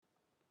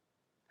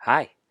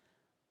Hi,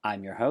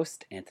 I'm your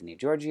host, Anthony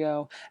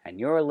Giorgio, and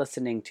you're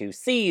listening to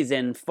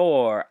Season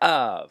 4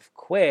 of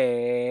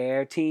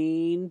Queer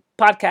Teen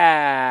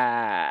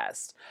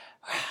Podcast.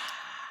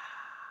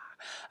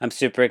 I'm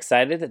super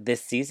excited that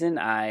this season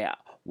I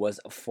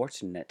was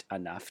fortunate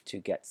enough to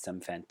get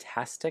some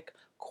fantastic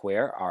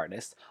queer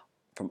artists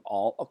from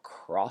all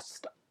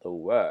across the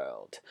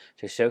world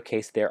to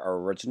showcase their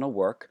original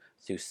work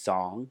through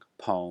song,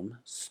 poem,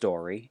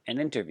 story,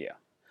 and interview.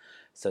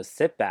 So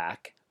sit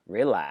back,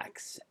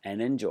 relax,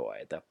 and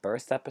enjoy the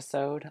first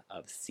episode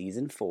of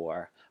Season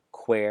 4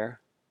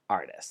 Queer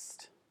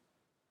Artist.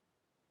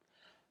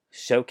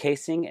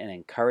 Showcasing and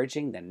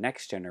encouraging the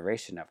next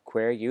generation of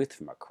queer youth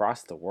from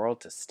across the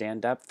world to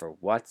stand up for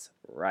what's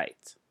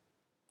right.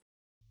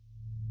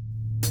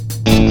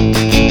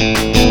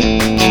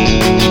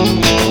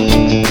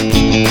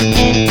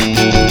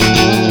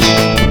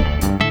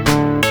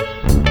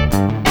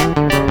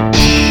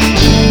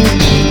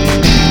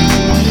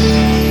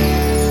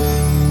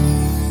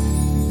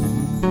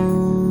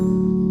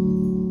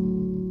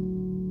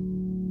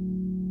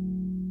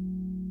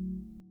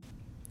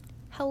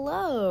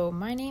 Hello,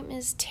 my name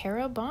is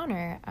Tara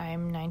Bonner.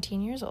 I'm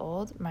 19 years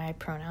old. My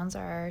pronouns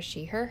are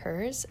she, her,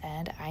 hers,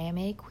 and I am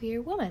a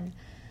queer woman.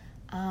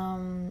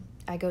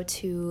 I go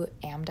to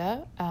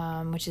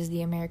AMDA, which is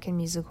the American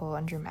Musical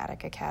and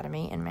Dramatic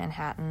Academy in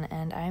Manhattan,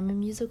 and I'm a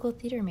musical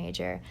theater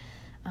major.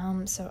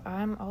 So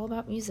I'm all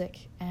about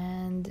music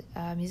and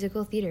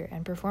musical theater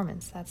and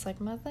performance. That's like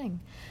my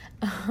thing.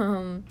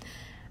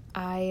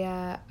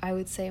 I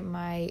would say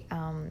my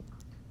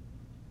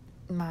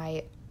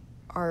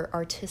our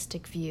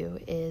artistic view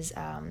is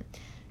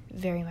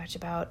very much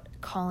about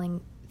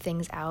calling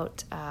things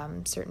out,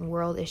 certain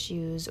world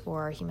issues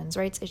or human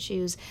rights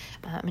issues,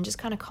 and just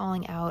kind of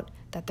calling out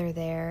that they're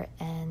there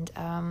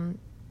and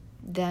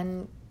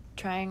then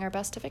trying our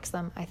best to fix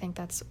them. I think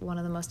that's one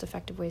of the most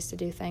effective ways to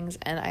do things,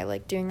 and I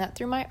like doing that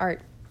through my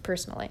art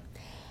personally.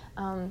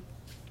 I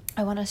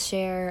want to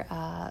share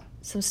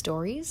some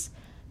stories,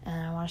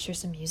 and I want to share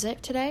some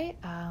music today.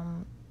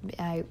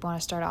 I want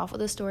to start off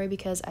with a story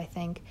because I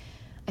think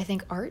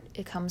art,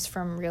 it comes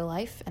from real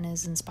life and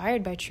is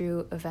inspired by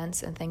true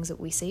events and things that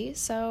we see.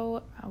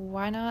 So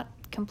why not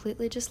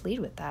completely just lead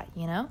with that,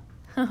 you know?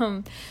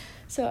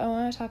 So I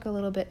want to talk a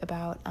little bit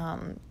about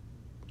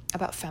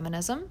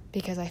feminism,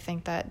 because I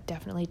think that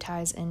definitely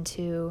ties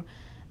into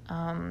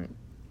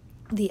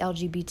the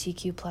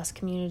LGBTQ plus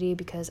community,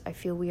 because I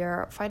feel we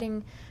are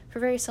fighting for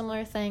very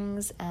similar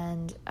things,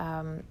 and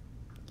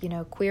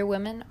queer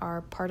women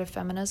are part of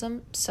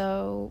feminism.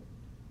 So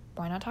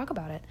why not talk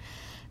about it?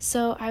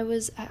 So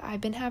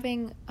I've been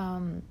having,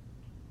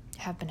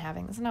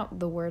 that's not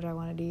the word I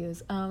wanted to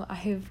use.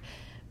 I've,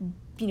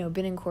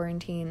 been in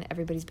quarantine.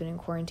 Everybody's been in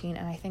quarantine.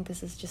 And I think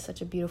this is just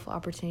such a beautiful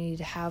opportunity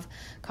to have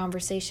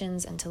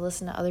conversations and to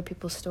listen to other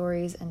people's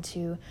stories and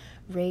to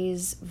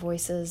raise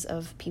voices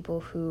of people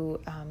who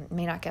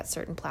may not get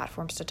certain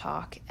platforms to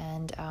talk.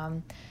 And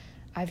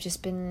I've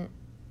just been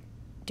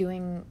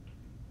doing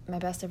my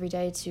best every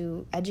day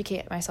to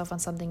educate myself on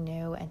something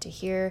new and to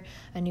hear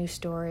a new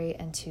story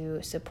and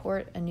to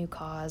support a new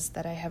cause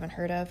that I haven't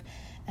heard of.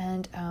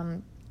 And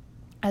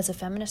as a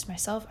feminist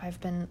myself, I've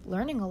been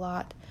learning a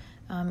lot,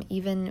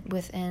 even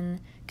within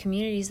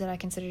communities that I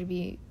consider to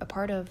be a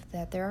part of,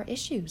 that there are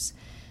issues.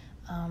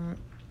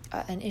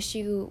 An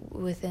issue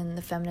within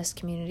the feminist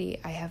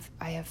community I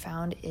have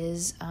found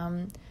is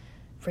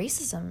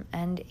racism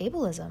and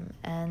ableism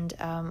and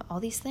all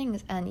these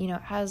things. And,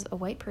 as a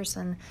white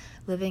person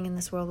living in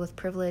this world with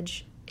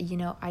privilege,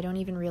 I don't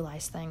even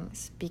realize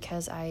things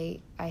because I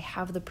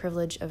have the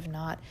privilege of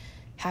not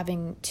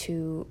having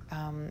to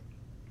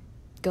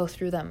go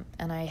through them,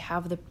 and I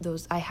have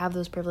those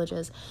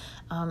privileges.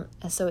 And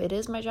so it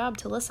is my job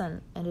to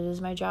listen, and it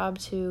is my job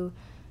to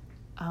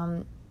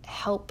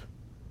help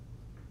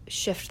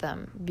shift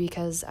them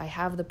because I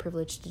have the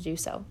privilege to do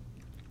so.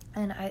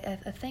 And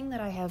a thing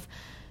that I have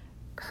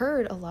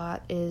heard a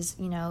lot is,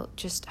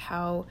 just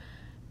how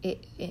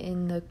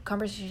in the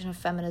conversation of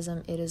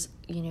feminism, it is,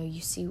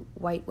 you see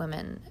white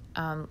women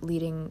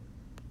leading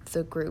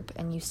the group,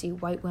 and you see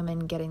white women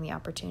getting the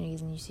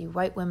opportunities, and you see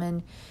white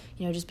women,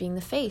 just being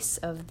the face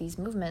of these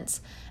movements.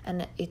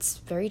 And it's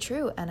very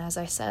true. And as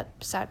I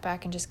sat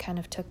back and just kind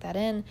of took that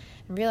in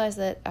and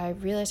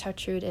realized how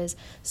true it is.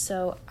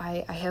 So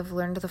I have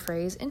learned the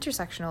phrase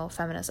intersectional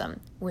feminism,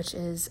 which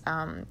is,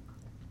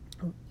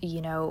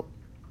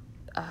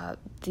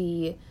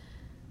 the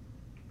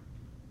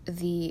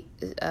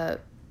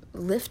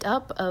lift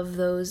up of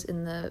those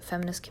in the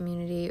feminist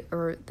community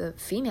or the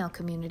female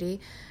community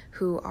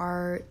who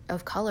are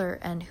of color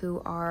and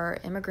who are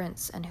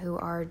immigrants and who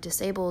are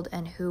disabled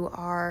and who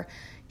are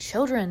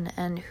children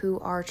and who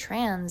are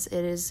trans.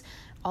 It is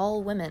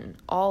all women.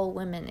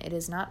 It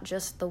is not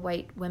just the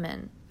white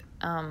women.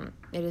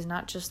 It is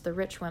not just the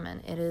rich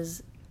women. It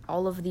is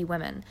all of the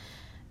women.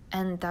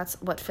 And that's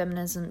what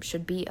feminism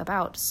should be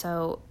about.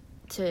 So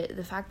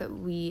the fact that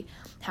we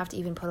have to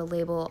even put a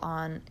label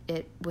on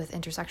it with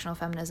intersectional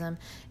feminism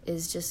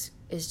is just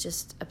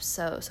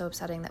so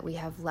upsetting that we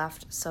have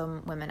left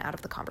some women out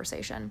of the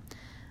conversation.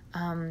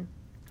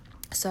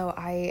 So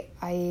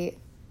I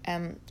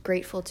am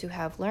grateful to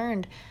have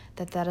learned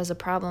that is a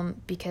problem,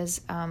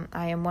 because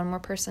I am one more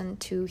person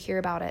to hear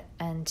about it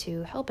and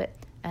to help it.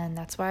 And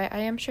that's why I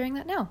am sharing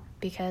that now,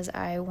 because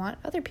I want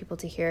other people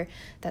to hear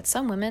that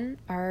some women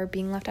are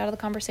being left out of the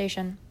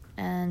conversation,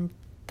 and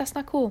that's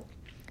not cool.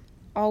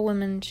 All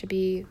women should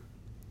be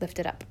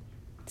lifted up.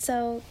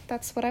 So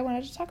that's what I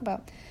wanted to talk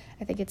about.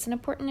 I think it's an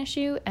important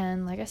issue,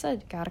 and like I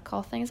said, gotta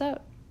call things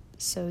out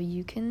so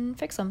you can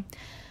fix them.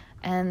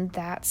 And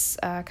that's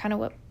kind of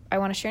what I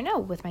want to share now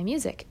with my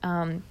music.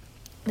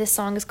 This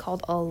song is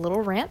called A Little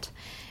Rant.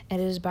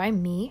 It is by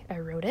me. I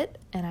wrote it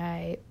and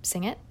I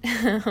sing it.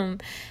 And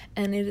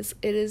it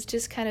is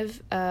just kind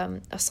of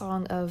a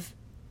song of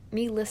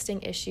me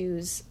listing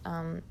issues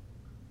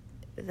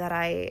that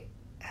I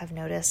have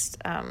noticed.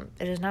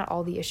 It is not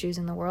all the issues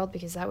in the world,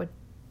 because that would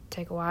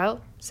take a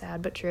while.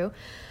 Sad but true.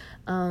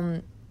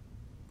 And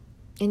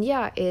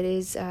yeah, it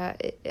is.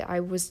 I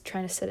was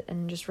trying to sit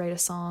and just write a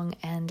song,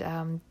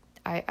 and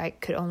I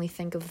could only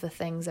think of the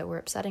things that were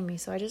upsetting me,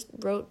 so I just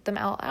wrote them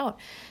all out.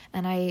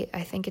 And I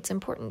think it's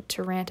important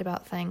to rant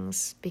about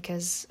things,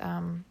 because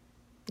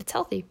it's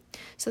healthy.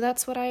 So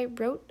that's what I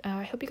wrote.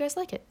 I hope you guys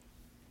like it.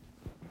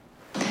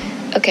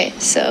 Okay,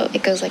 so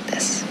it goes like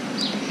this.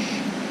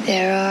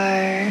 There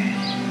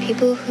are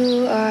people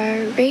who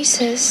are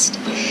racist,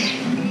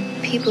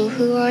 people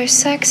who are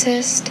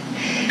sexist,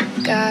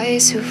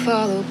 guys who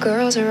follow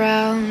girls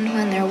around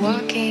when they're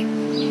walking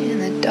in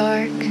the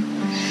dark,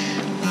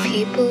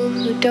 people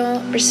who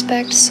don't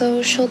respect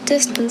social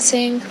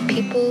distancing,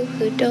 people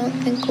who don't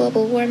think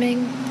global warming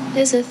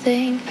is a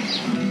thing,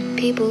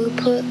 people who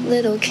put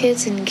little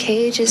kids in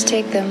cages,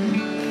 take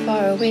them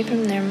far away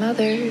from their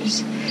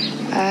mothers.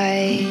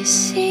 I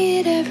see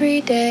it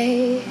every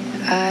day.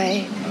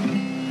 I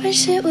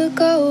wish it would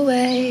go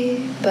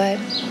away, but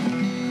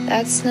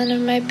that's none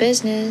of my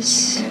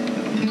business.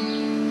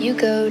 You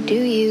go do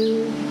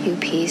you, you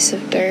piece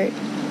of dirt.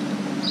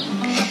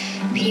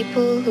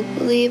 People who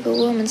believe a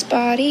woman's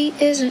body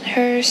isn't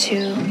hers,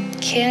 who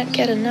can't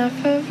get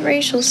enough of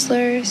racial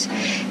slurs.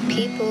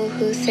 People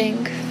who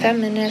think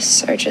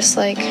feminists are just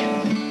like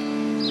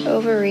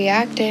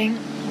overreacting.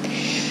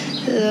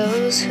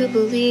 Those who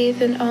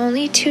believe in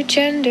only two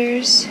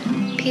genders.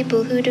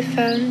 People who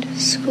defend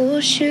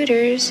school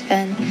shooters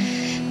and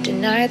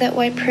deny that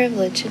white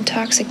privilege and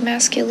toxic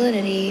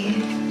masculinity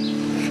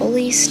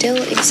fully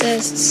still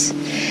exists.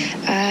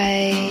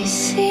 I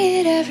see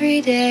it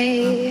every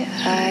day.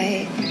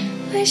 I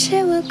wish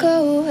it would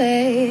go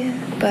away,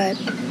 but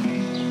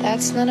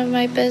that's none of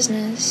my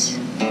business.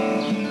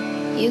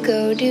 You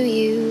go do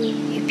you,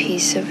 you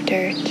piece of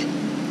dirt.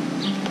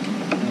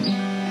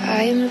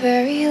 I am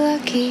very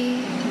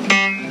lucky,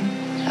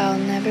 I'll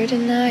never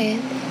deny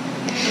it,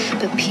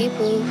 but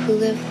people who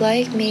live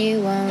like me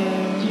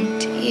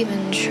won't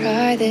even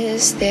try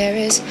this. There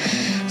is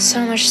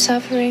so much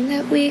suffering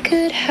that we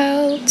could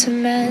help to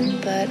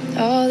mend, but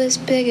all this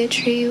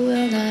bigotry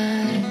will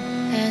not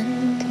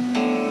end.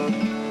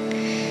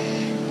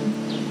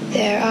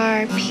 There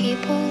are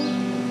people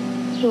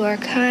who are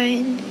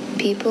kind,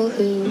 people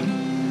who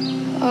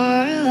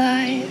are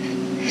alive,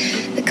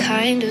 the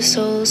kind of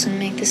souls that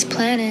make this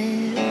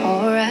planet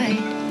alright.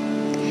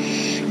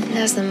 And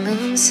as the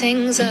moon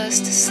sings us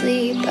to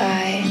sleep,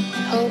 I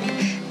hope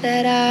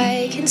that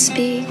I can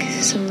speak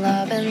some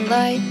love and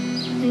light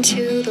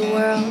into the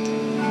world.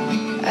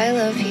 I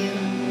love you.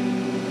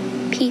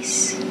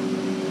 Peace.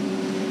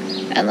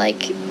 And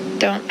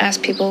don't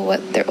ask people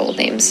what their old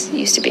names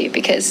used to be,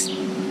 because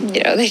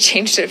they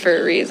changed it for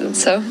a reason,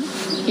 so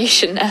you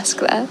shouldn't ask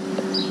that.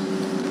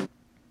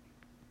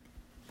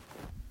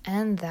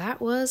 And that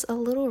was A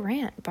Little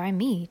Rant by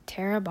me,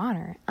 Tara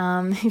Bonner.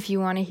 If you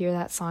want to hear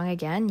that song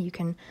again, you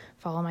can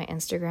follow my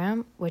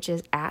Instagram, which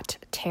is at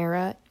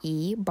Tara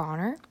E.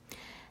 Bonner.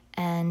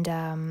 And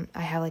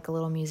I have a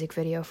little music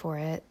video for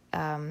it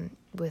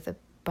with a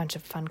bunch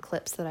of fun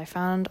clips that I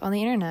found on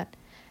the internet.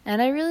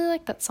 And I really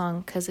like that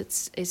song because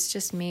it's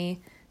just me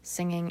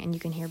singing, and you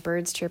can hear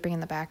birds chirping in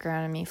the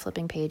background and me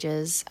flipping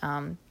pages.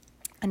 And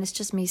it's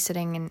just me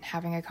sitting and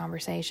having a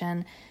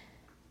conversation.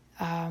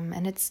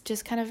 And it's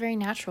just kind of very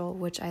natural,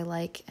 which I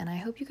like, and I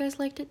hope you guys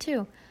liked it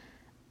too.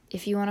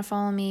 If you want to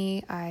follow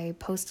me, I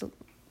post a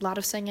lot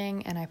of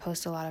singing and I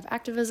post a lot of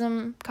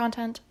activism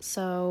content,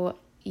 so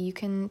you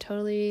can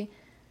totally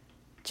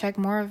check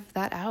more of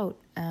that out.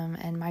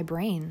 And my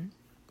brain,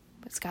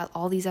 it's got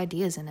all these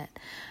ideas in it.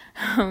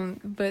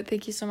 But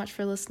thank you so much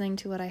for listening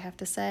to what I have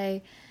to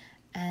say,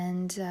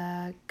 and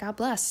God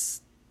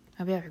bless.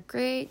 Hope you have a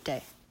great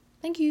day.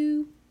 Thank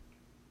you.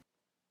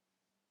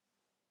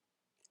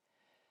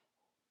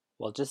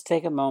 Well, just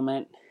take a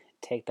moment,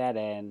 take that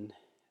in.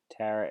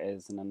 Tara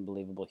is an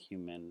unbelievable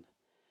human,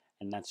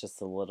 and that's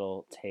just a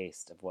little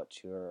taste of what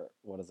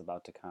is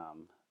about to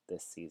come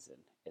this season.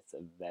 It's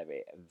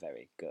very,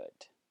 very good.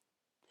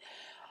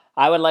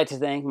 I would like to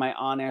thank my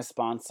on-air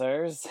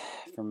sponsors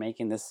for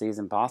making this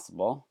season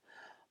possible,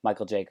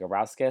 Michael J.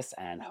 Garauskas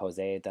and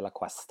Jose de la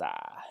Cuesta.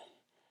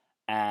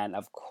 And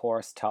of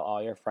course, tell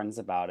all your friends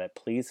about it.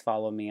 Please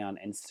follow me on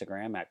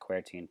Instagram at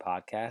Queer Teen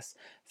Podcast,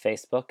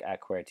 Facebook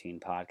at Queer Teen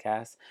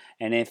Podcast.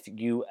 And if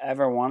you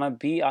ever want to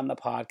be on the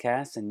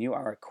podcast and you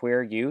are a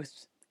queer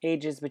youth,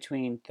 ages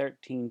between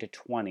 13 to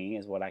 20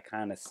 is what I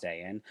kind of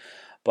stay in.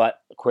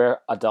 But queer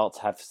adults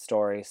have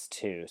stories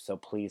too. So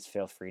please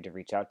feel free to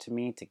reach out to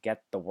me to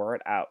get the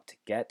word out, to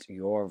get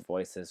your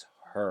voices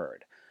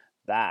heard.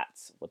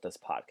 That's what this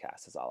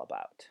podcast is all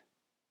about.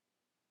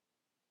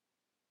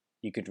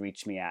 You could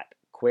reach me at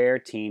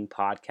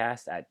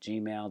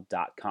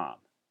queerteenpodcast@gmail.com.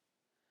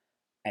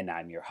 And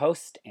I'm your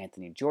host,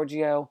 Anthony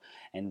Giorgio,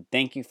 and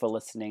thank you for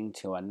listening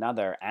to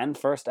another and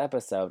first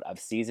episode of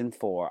Season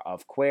 4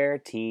 of Queer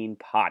Teen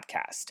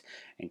Podcast,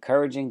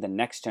 encouraging the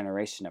next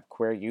generation of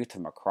queer youth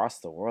from across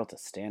the world to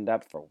stand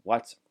up for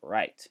what's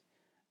right.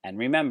 And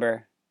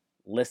remember,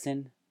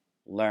 listen,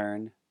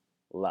 learn,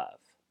 love.